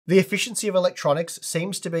The efficiency of electronics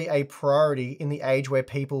seems to be a priority in the age where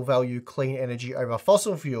people value clean energy over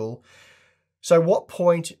fossil fuel. So what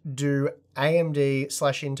point do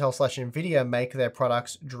AMD/Intel/NVIDIA make their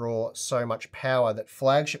products draw so much power that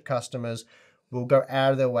flagship customers will go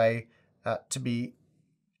out of their way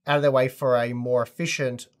for a more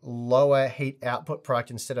efficient, lower heat output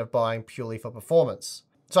product instead of buying purely for performance?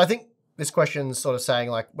 So I think this question's sort of saying,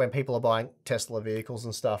 like, when people are buying Tesla vehicles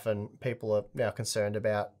and stuff and people are now concerned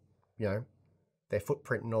about, their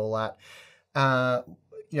footprint and all that,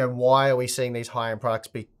 why are we seeing these high-end products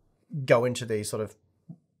go into these sort of,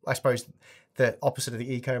 I suppose, the opposite of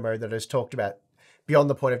the eco mode that is talked about, beyond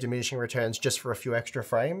the point of diminishing returns just for a few extra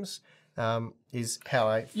frames, is how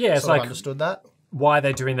I understood that. Why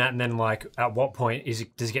they're doing that, and then at what point does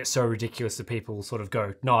it get so ridiculous that people sort of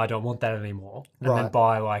go, no, I don't want that anymore, and then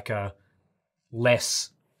buy a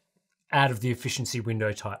less out of the efficiency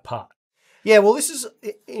window type part. Yeah, well, this is,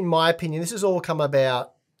 in my opinion, this has all come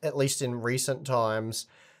about, at least in recent times,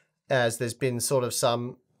 as there's been sort of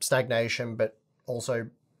some stagnation, but also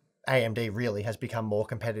AMD really has become more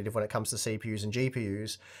competitive when it comes to CPUs and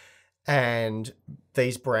GPUs. And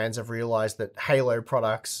these brands have realized that Halo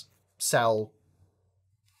products sell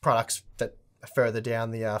products that are further down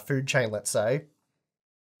the food chain, let's say,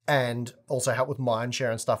 and also help with mind share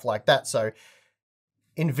and stuff like that. So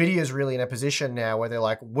NVIDIA's really in a position now where they're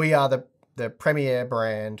like, we are the premier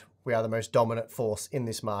brand. We are the most dominant force in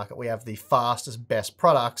this market. We have the fastest, best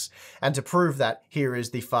products. And to prove that, here is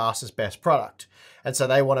the fastest, best product. And so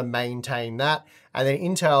they want to maintain that. And then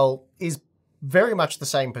Intel is very much the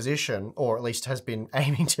same position, or at least has been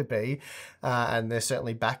aiming to be, and they're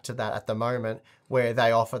certainly back to that at the moment, where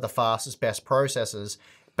they offer the fastest, best processors.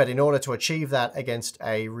 But in order to achieve that against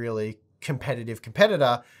a really competitive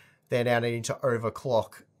competitor, they're now needing to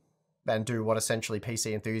overclock and do what essentially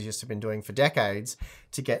PC enthusiasts have been doing for decades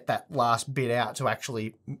to get that last bit out to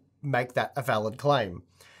actually make that a valid claim.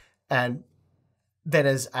 And then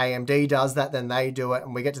as AMD does that, then they do it,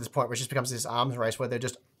 and we get to this point where it just becomes this arms race where they're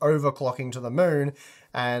just overclocking to the moon.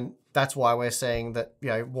 And that's why we're seeing that,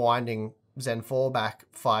 winding Zen 4 back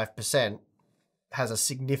 5% has a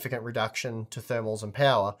significant reduction to thermals and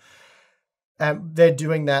power. They're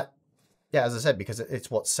doing that, as I said, because it's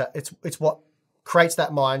what creates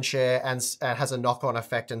that mind share and has a knock-on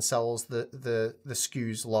effect and sells the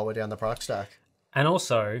SKUs lower down the product stack. And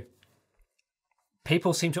also,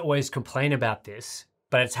 people seem to always complain about this,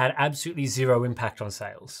 but it's had absolutely zero impact on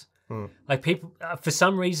sales. Like, people, for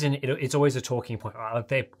some reason, it's always a talking point. Like,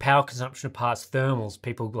 their power consumption of parts, thermals,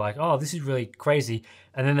 people be like, oh, this is really crazy.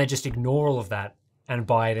 And then they just ignore all of that and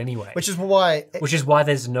buy it anyway. Which is why why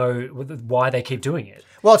they keep doing it.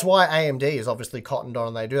 Well, it's why AMD is obviously cottoned on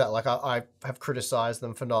and they do that. Like, I have criticized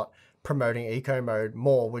them for not promoting eco mode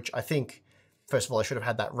more, which I think, first of all, they should have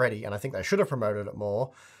had that ready, and I think they should have promoted it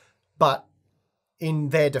more. But in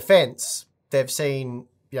their defense, they've seen,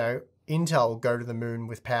 Intel go to the moon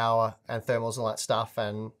with power and thermals and all that stuff,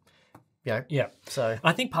 and, Yeah. So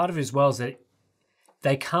I think part of it as well is that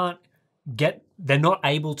they're not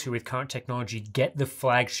able to, with current technology, get the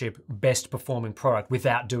flagship best performing product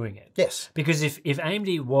without doing it. Yes. Because if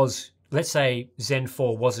AMD was, let's say Zen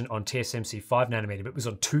 4 wasn't on TSMC 5 nanometer, but it was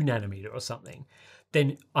on 2 nanometer or something,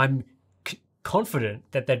 then I'm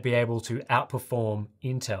confident that they'd be able to outperform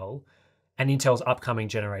Intel and Intel's upcoming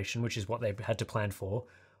generation, which is what they had to plan for,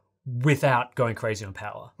 without going crazy on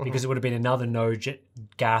power, because it would have been another node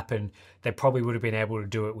gap, and they probably would have been able to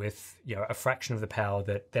do it with a fraction of the power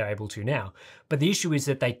that they're able to now. But the issue is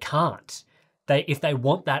that they can't. If they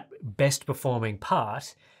want that best performing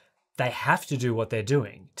part, they have to do what they're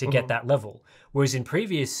doing to get that level. Whereas in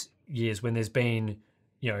previous years, when there's been,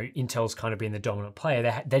 Intel's kind of been the dominant player,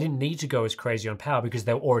 they didn't need to go as crazy on power because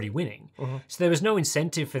they were already winning. So there was no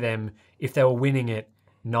incentive for them, if they were winning at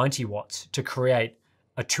 90 watts, to create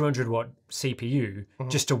a 200 watt CPU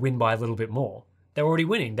just to win by a little bit more. They're already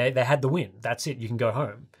winning. They had the win. That's it. You can go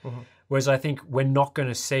home. Whereas I think we're not going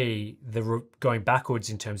to see the going backwards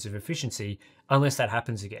in terms of efficiency unless that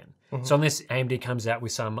happens again. So unless AMD comes out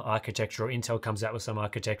with some architecture, or Intel comes out with some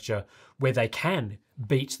architecture where they can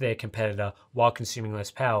beat their competitor while consuming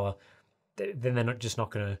less power, then they're not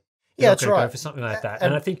going to go for something like that.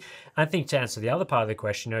 And I think to answer the other part of the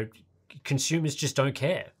question, consumers just don't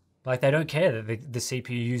care. Like, they don't care that the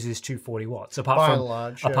CPU uses 240 watts.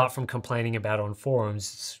 Apart from complaining about on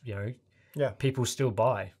forums, people still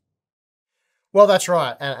buy. Well, that's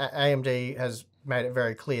right. And AMD has made it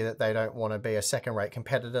very clear that they don't want to be a second-rate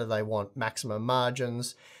competitor. They want maximum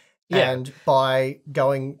margins. Yeah. And by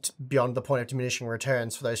going beyond the point of diminishing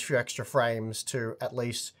returns for those few extra frames to at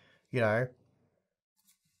least,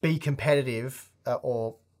 be competitive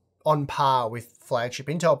or on par with flagship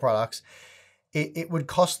Intel products, it would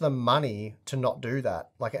cost them money to not do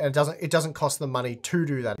that. Like, it doesn't cost them money to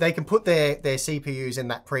do that. They can put their CPUs in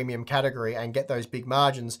that premium category and get those big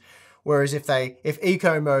margins. Whereas if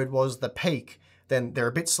eco mode was the peak, then they're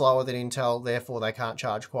a bit slower than Intel, therefore they can't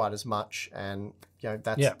charge quite as much. And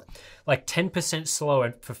that's like 10%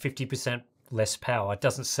 slower for 50% less power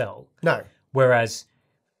doesn't sell. No. Whereas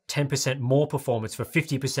 10% more performance for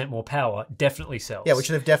 50% more power definitely sells. Yeah, which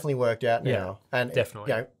they've definitely worked out now. Yeah, and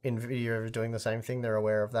definitely. Nvidia are doing the same thing. They're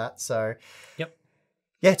aware of that. So yep.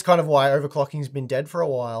 Yeah, it's kind of why overclocking's been dead for a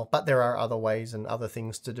while. But there are other ways and other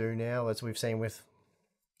things to do now, as we've seen with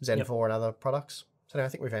Zen 4 and other products. So now I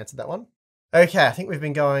think we've answered that one. Okay, I think we've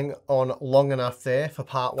been going on long enough there for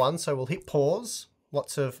part 1. So we'll hit pause.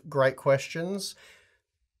 Lots of great questions.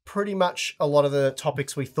 Pretty much a lot of the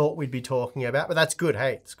topics we thought we'd be talking about, but that's good.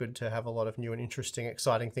 Hey, it's good to have a lot of new and interesting,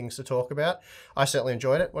 exciting things to talk about. I certainly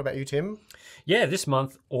enjoyed it. What about you, Tim? Yeah, this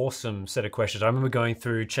month, awesome set of questions. I remember going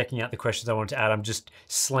through, checking out the questions I wanted to add. I'm just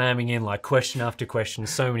slamming in like question after question,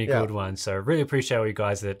 so many good ones. So really appreciate all you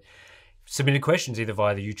guys that submitted questions either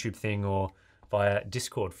via the YouTube thing or via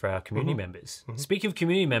Discord for our community members. Speaking of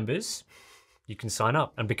community members, you can sign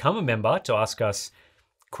up and become a member to ask us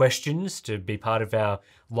questions, to be part of our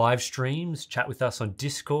live streams, chat with us on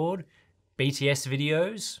Discord, BTS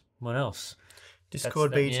videos. What else?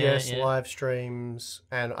 Discord, BTS, live streams,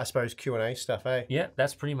 and I suppose Q&A stuff, eh? Yeah,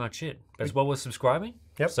 that's pretty much it. As well as subscribing.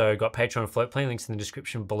 Yep. So got Patreon and Float Plane, links in the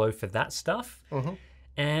description below for that stuff.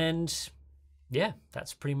 And yeah,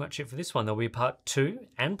 that's pretty much it for this one. There'll be a part 2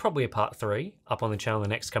 and probably a part 3 up on the channel in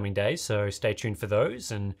the next coming days. So stay tuned for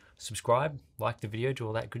those and subscribe, like the video, do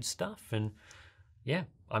all that good stuff. And yeah,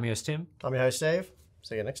 I'm your host, Tim. I'm your host, Dave.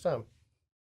 See you next time.